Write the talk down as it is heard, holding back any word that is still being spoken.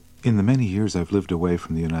In the many years I've lived away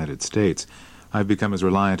from the United States, I've become as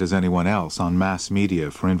reliant as anyone else on mass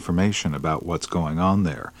media for information about what's going on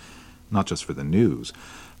there, not just for the news,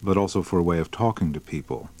 but also for a way of talking to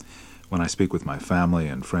people. When I speak with my family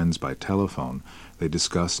and friends by telephone, they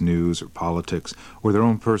discuss news or politics or their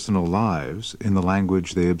own personal lives in the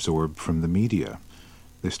language they absorb from the media.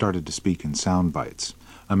 They started to speak in sound bites,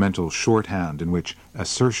 a mental shorthand in which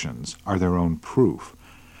assertions are their own proof.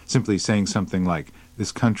 Simply saying something like,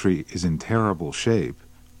 "This country is in terrible shape,"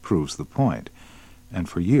 proves the point. And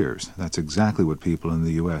for years, that's exactly what people in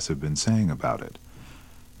the U.S. have been saying about it.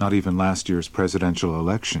 Not even last year's presidential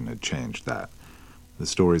election had changed that. The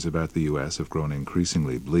stories about the U.S. have grown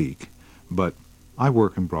increasingly bleak, but I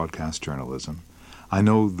work in broadcast journalism. I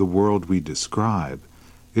know the world we describe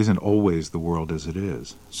isn't always the world as it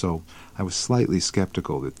is, so I was slightly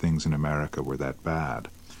skeptical that things in America were that bad.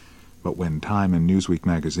 But when Time and Newsweek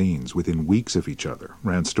magazines, within weeks of each other,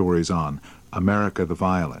 ran stories on America the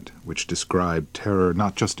Violent, which described terror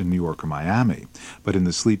not just in New York or Miami, but in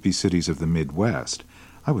the sleepy cities of the Midwest,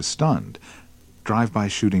 I was stunned. Drive-by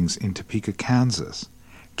shootings in Topeka, Kansas.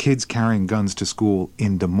 Kids carrying guns to school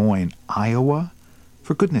in Des Moines, Iowa?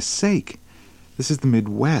 For goodness sake! This is the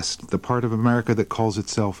Midwest, the part of America that calls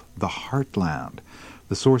itself the Heartland,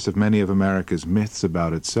 the source of many of America's myths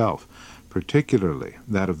about itself, particularly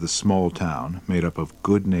that of the small town made up of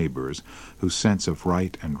good neighbors whose sense of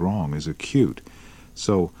right and wrong is acute.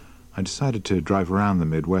 So I decided to drive around the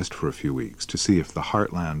Midwest for a few weeks to see if the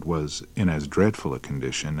Heartland was in as dreadful a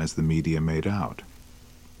condition as the media made out.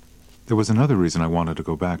 There was another reason I wanted to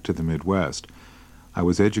go back to the Midwest. I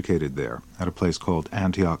was educated there at a place called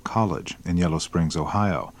Antioch College in Yellow Springs,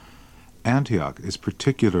 Ohio. Antioch is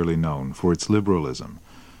particularly known for its liberalism.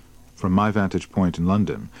 From my vantage point in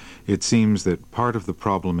London, it seems that part of the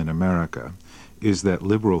problem in America is that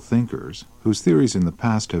liberal thinkers, whose theories in the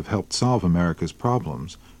past have helped solve America's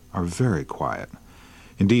problems, are very quiet.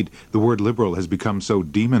 Indeed, the word liberal has become so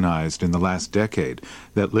demonized in the last decade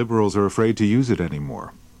that liberals are afraid to use it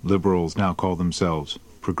anymore. Liberals now call themselves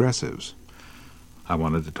progressives. I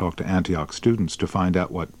wanted to talk to Antioch students to find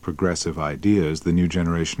out what progressive ideas the new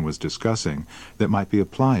generation was discussing that might be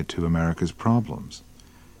applied to America's problems.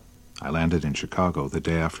 I landed in Chicago the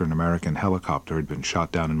day after an American helicopter had been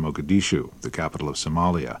shot down in Mogadishu, the capital of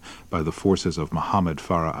Somalia, by the forces of Mohammed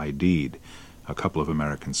Farah Aidid. A couple of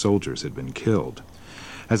American soldiers had been killed.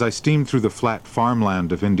 As I steamed through the flat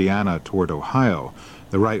farmland of Indiana toward Ohio,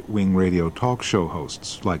 the right-wing radio talk show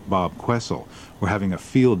hosts, like Bob Quessel, were having a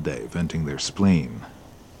field day venting their spleen.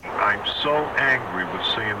 I'm so angry with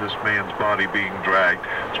seeing this man's body being dragged,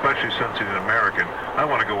 especially since he's an American. I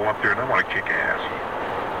want to go up there and I want to kick ass.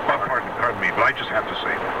 Pardon me, but I just have to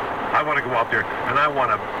say that. I want to go out there and I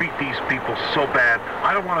want to beat these people so bad.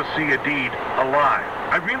 I don't want to see Aidid alive.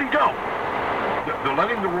 I really don't. They're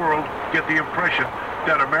letting the world get the impression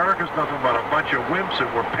that America's nothing but a bunch of wimps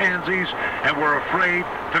and we're pansies and we're afraid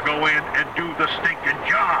to go in and do the stinking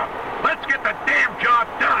job. Let's get the damn job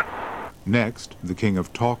done. Next, the king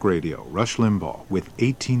of talk radio, Rush Limbaugh, with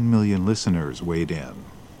 18 million listeners, weighed in.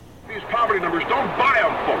 These poverty numbers, don't buy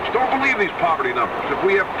them, folks. Don't believe these poverty numbers. If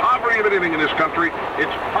we have poverty of anything in this country,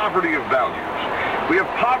 it's poverty of values. If we have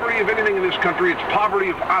poverty of anything in this country, it's poverty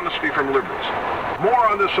of honesty from liberals. More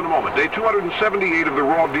on this in a moment. Day 278 of the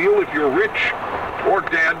Raw Deal. If you're rich or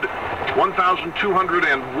dead,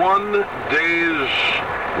 1,201 days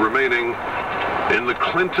remaining in the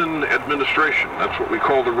Clinton administration. That's what we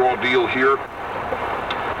call the Raw Deal here.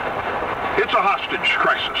 It's a hostage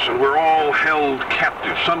crisis, and we're all held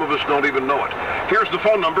captive. Some of us don't even know it. Here's the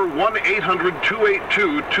phone number,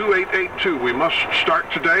 1-800-282-2882. We must start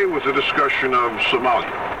today with a discussion of Somalia.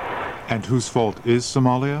 And whose fault is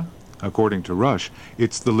Somalia? According to Rush,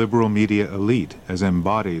 it's the liberal media elite, as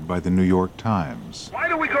embodied by the New York Times. Why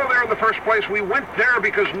do we go there in the first place? We went there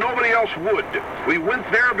because nobody else would. We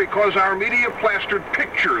went there because our media plastered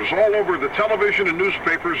pictures all over the television and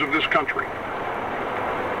newspapers of this country.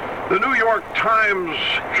 The New York Times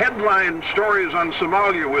headline stories on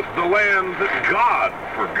Somalia with the land that God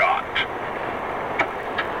forgot.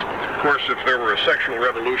 Of course, if there were a sexual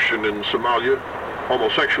revolution in Somalia,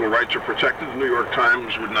 homosexual rights are protected, the New York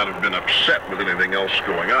Times would not have been upset with anything else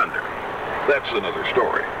going on there. That's another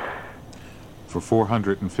story. For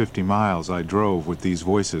 450 miles, I drove with these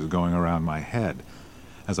voices going around my head.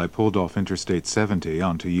 As I pulled off Interstate 70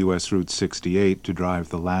 onto U.S. Route 68 to drive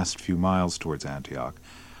the last few miles towards Antioch,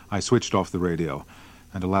 I switched off the radio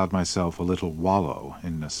and allowed myself a little wallow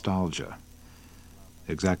in nostalgia.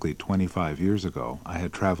 Exactly 25 years ago, I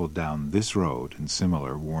had traveled down this road in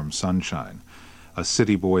similar warm sunshine. a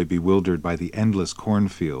city boy bewildered by the endless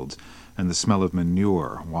cornfields and the smell of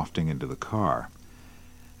manure wafting into the car.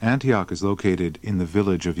 Antioch is located in the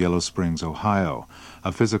village of Yellow Springs, Ohio,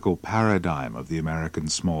 a physical paradigm of the American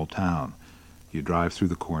small town. You drive through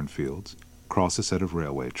the cornfields, cross a set of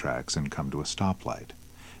railway tracks, and come to a stoplight.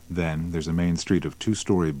 Then there's a main street of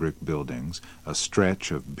 2-story brick buildings, a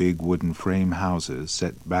stretch of big wooden frame houses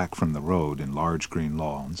set back from the road in large green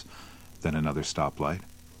lawns, then another stoplight,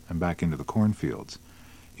 and back into the cornfields.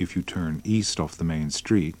 If you turn east off the main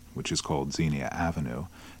street, which is called Xenia Avenue,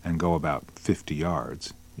 and go about 50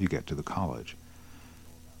 yards, you get to the college.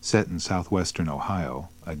 Set in southwestern Ohio,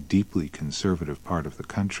 a deeply conservative part of the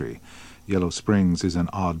country, Yellow Springs is an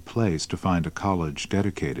odd place to find a college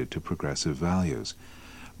dedicated to progressive values.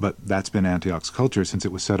 But that's been Antioch's culture since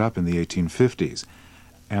it was set up in the 1850s.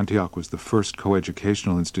 Antioch was the first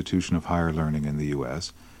coeducational institution of higher learning in the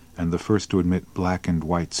U.S., and the first to admit black and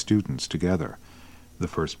white students together. The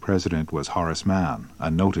first president was Horace Mann, a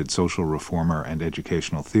noted social reformer and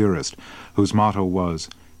educational theorist, whose motto was,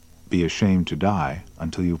 "Be ashamed to die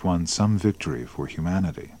until you've won some victory for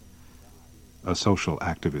humanity." A social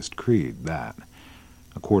activist creed, that.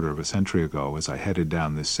 A quarter of a century ago, as I headed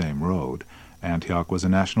down this same road, Antioch was a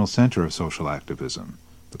national center of social activism.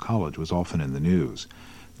 The college was often in the news.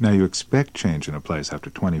 Now you expect change in a place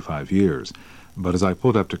after 25 years, but as I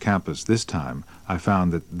pulled up to campus this time, I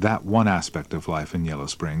found that one aspect of life in Yellow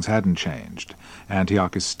Springs hadn't changed.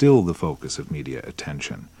 Antioch is still the focus of media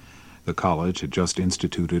attention. The college had just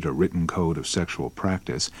instituted a written code of sexual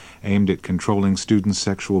practice aimed at controlling students'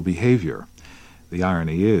 sexual behavior. The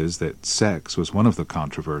irony is that sex was one of the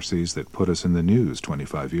controversies that put us in the news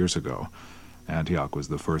 25 years ago. Antioch was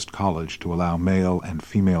the first college to allow male and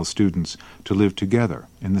female students to live together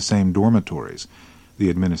in the same dormitories. The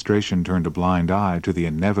administration turned a blind eye to the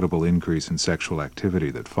inevitable increase in sexual activity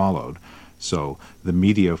that followed, so the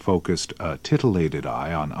media focused a titillated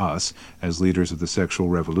eye on us as leaders of the sexual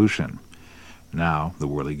revolution. Now, the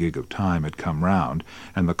whirligig of time had come round,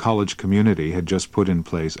 and the college community had just put in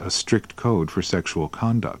place a strict code for sexual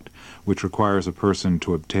conduct, which requires a person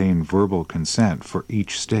to obtain verbal consent for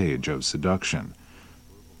each stage of seduction.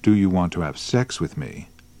 "Do you want to have sex with me?"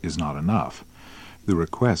 is not enough. The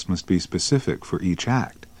request must be specific for each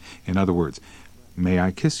act. In other words, "May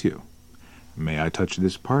I kiss you? May I touch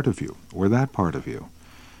this part of you, or that part of you?"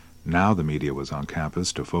 Now the media was on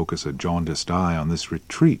campus to focus a jaundiced eye on this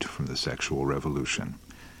retreat from the sexual revolution.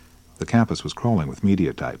 The campus was crawling with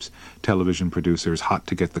media types, television producers hot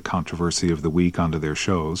to get the controversy of the week onto their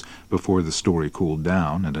shows before the story cooled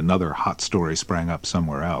down and another hot story sprang up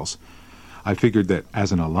somewhere else. I figured that,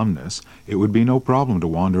 as an alumnus, it would be no problem to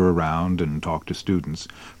wander around and talk to students,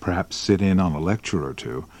 perhaps sit in on a lecture or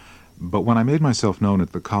two. But when I made myself known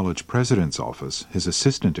at the college president's office, his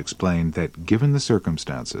assistant explained that, given the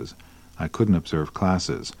circumstances, I couldn't observe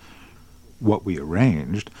classes. What we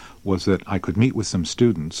arranged was that I could meet with some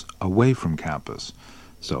students away from campus.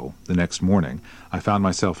 So, the next morning, I found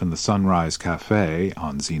myself in the Sunrise Cafe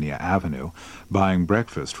on Xenia Avenue, buying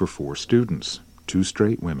breakfast for 4 students, 2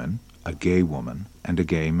 straight women, a gay woman, and a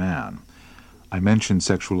gay man. I mention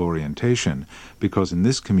sexual orientation because in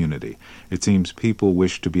this community it seems people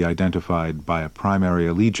wish to be identified by a primary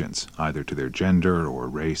allegiance, either to their gender or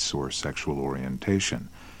race or sexual orientation.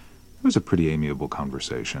 It was a pretty amiable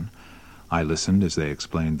conversation. I listened as they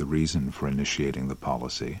explained the reason for initiating the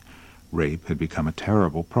policy. Rape had become a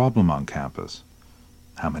terrible problem on campus.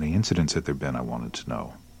 How many incidents had there been, I wanted to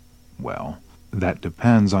know. Well, that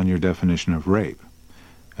depends on your definition of rape,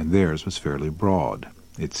 and theirs was fairly broad.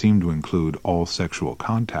 It seemed to include all sexual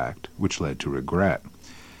contact, which led to regret.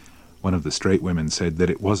 One of the straight women said that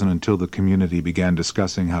it wasn't until the community began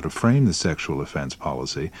discussing how to frame the sexual offense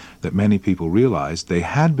policy that many people realized they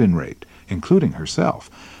had been raped, including herself.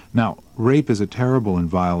 Now, rape is a terrible and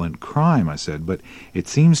violent crime, I said, but it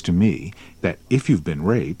seems to me that if you've been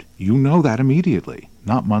raped, you know that immediately,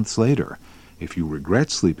 not months later. If you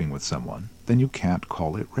regret sleeping with someone, then you can't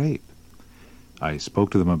call it rape. I spoke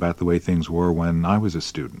to them about the way things were when I was a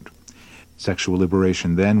student. Sexual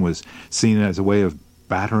liberation then was seen as a way of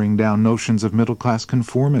battering down notions of middle-class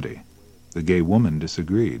conformity. The gay woman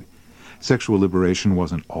disagreed. Sexual liberation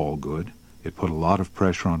wasn't all good. It put a lot of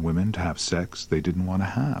pressure on women to have sex they didn't want to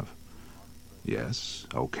have. Yes,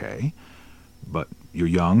 okay. But you're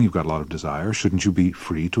young, you've got a lot of desire. Shouldn't you be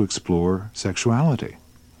free to explore sexuality?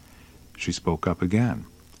 She spoke up again.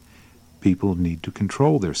 People need to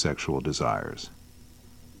control their sexual desires.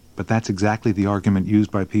 But that's exactly the argument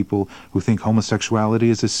used by people who think homosexuality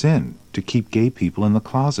is a sin, to keep gay people in the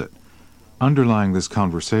closet. Underlying this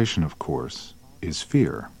conversation, of course, is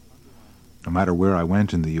fear. No matter where I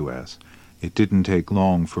went in the U.S., It didn't take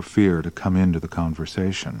long for fear to come into the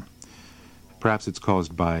conversation. Perhaps it's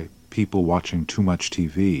caused by people watching too much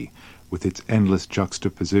TV, with its endless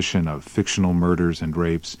juxtaposition of fictional murders and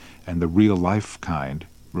rapes and the real-life kind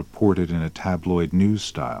reported in a tabloid news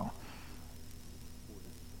style.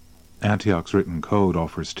 Antioch's written code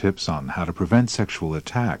offers tips on how to prevent sexual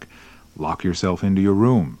attack. Lock yourself into your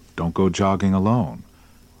room. Don't go jogging alone.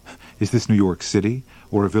 Is this New York City,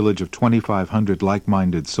 or a village of 2,500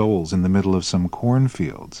 like-minded souls in the middle of some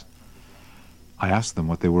cornfields? I asked them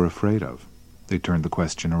what they were afraid of. They turned the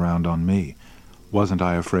question around on me. Wasn't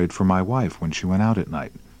I afraid for my wife when she went out at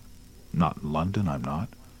night? Not in London, I'm not.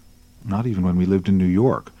 Not even when we lived in New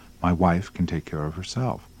York. My wife can take care of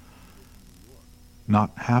herself.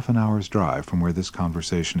 Not half an hour's drive from where this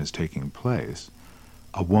conversation is taking place,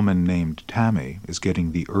 a woman named Tammy is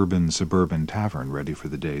getting the Urban Suburban Tavern ready for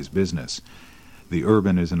the day's business. The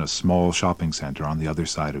Urban is in a small shopping center on the other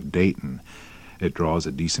side of Dayton. It draws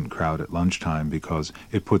a decent crowd at lunchtime because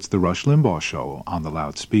it puts the Rush Limbaugh show on the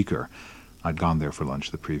loudspeaker. I'd gone there for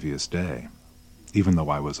lunch the previous day. Even though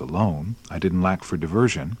I was alone, I didn't lack for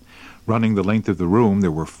diversion. Running the length of the room,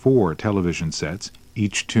 there were 4 television sets,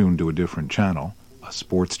 each tuned to a different channel. A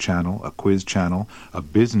sports channel, a quiz channel, a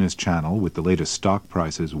business channel with the latest stock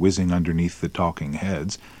prices whizzing underneath the talking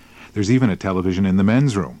heads. There's even a television in the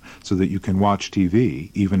men's room, so that you can watch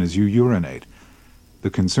TV even as you urinate.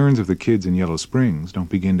 The concerns of the kids in Yellow Springs don't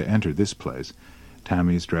begin to enter this place.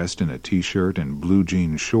 Tammy's dressed in a t-shirt and blue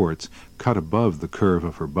jean shorts, cut above the curve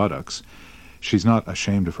of her buttocks. She's not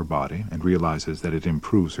ashamed of her body and realizes that it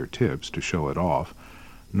improves her tips to show it off.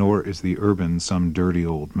 Nor is the Urban some dirty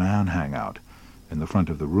old man hangout. In the front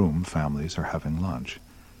of the room, families are having lunch.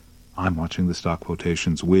 I'm watching the stock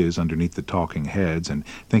quotations whiz underneath the talking heads and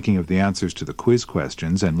thinking of the answers to the quiz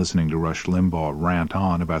questions and listening to Rush Limbaugh rant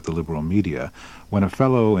on about the liberal media when a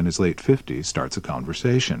fellow in his late 50s starts a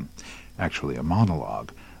conversation, actually a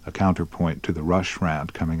monologue, a counterpoint to the Rush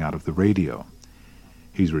rant coming out of the radio.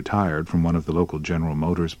 He's retired from one of the local General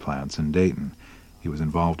Motors plants in Dayton. He was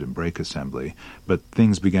involved in brake assembly, but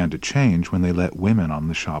things began to change when they let women on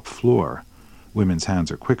the shop floor. Women's hands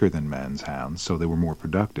are quicker than men's hands, so they were more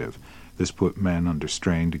productive. This put men under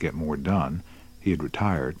strain to get more done. He had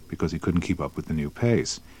retired because he couldn't keep up with the new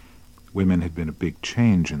pace. Women had been a big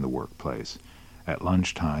change in the workplace. At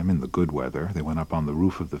lunchtime, in the good weather, they went up on the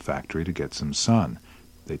roof of the factory to get some sun.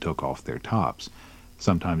 They took off their tops.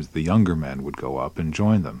 Sometimes the younger men would go up and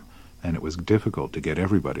join them, and it was difficult to get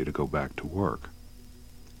everybody to go back to work.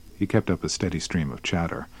 He kept up a steady stream of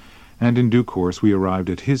chatter, and in due course we arrived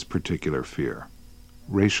at his particular fear,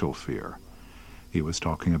 racial fear. He was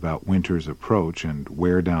talking about winter's approach and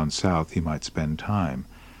where down south he might spend time.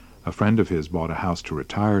 A friend of his bought a house to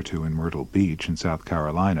retire to in Myrtle Beach in South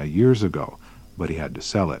Carolina years ago, but he had to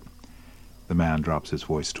sell it. The man drops his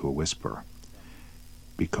voice to a whisper.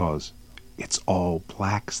 Because it's all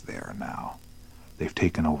blacks there now. They've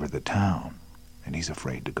taken over the town, and he's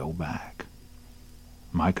afraid to go back.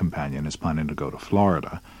 My companion is planning to go to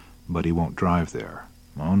Florida, but he won't drive there.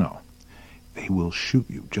 Oh, no. They will shoot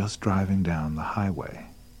you just driving down the highway.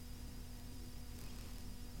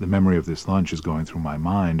 The memory of this lunch is going through my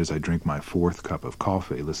mind as I drink my 4th cup of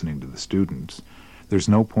coffee listening to the students. There's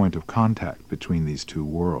no point of contact between these two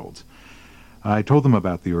worlds. I told them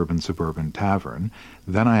about the Urban Suburban Tavern.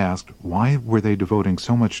 Then I asked why were they devoting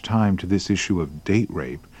so much time to this issue of date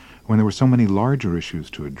rape when there were so many larger issues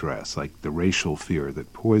to address, like the racial fear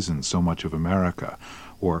that poisons so much of America,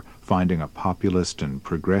 or finding a populist and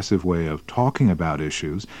progressive way of talking about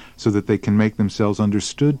issues so that they can make themselves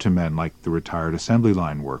understood to men like the retired assembly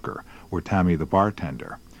line worker or Tammy the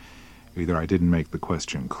bartender. Either I didn't make the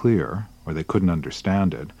question clear, or they couldn't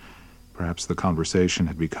understand it. Perhaps the conversation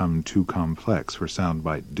had become too complex for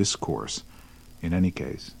soundbite discourse. In any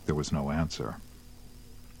case, there was no answer.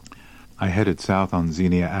 I headed south on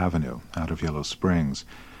Xenia Avenue, out of Yellow Springs,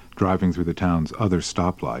 driving through the town's other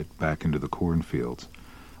stoplight back into the cornfields.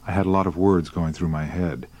 I had a lot of words going through my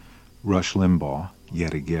head. Rush Limbaugh,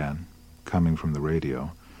 yet again, coming from the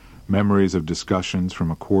radio. Memories of discussions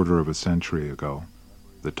from a quarter of a century ago.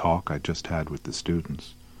 The talk I just had with the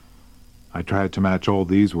students. I tried to match all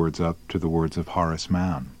these words up to the words of Horace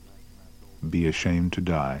Mann. Be ashamed to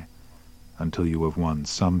die until you have won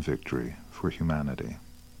some victory for humanity.